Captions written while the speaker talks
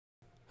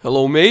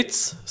Hello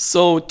mates,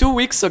 so 2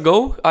 weeks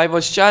ago I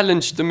was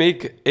challenged to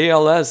make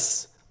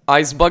ALS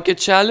ice bucket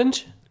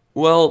challenge.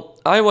 Well,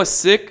 I was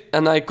sick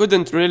and I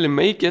couldn't really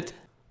make it,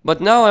 but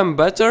now I'm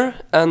better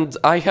and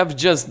I have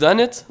just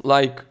done it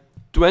like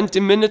 20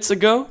 minutes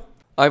ago.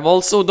 I've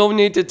also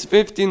donated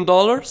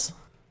 $15,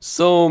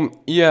 so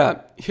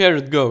yeah, here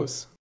it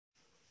goes.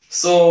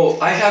 So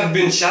I have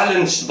been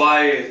challenged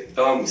by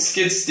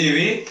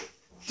SkyttsTV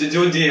to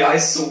do the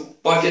ice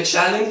bucket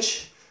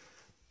challenge.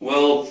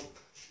 Well,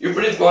 you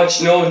pretty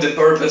much know the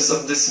purpose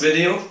of this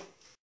video.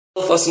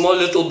 A small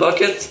little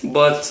bucket,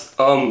 but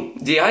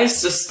the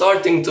ice is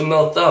starting to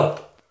melt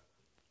up.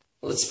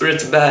 Well, it's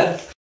pretty bad.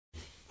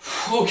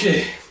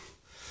 Okay,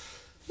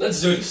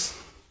 let's do this.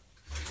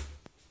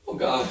 Oh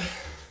god.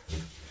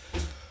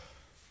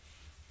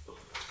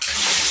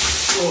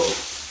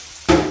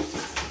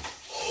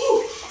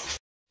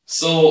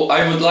 So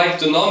I would like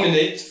to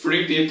nominate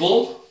 3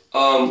 people.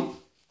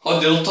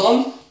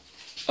 Hodilton,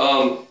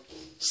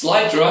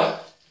 Slytra,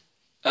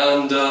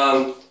 and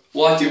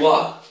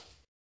VatiWah.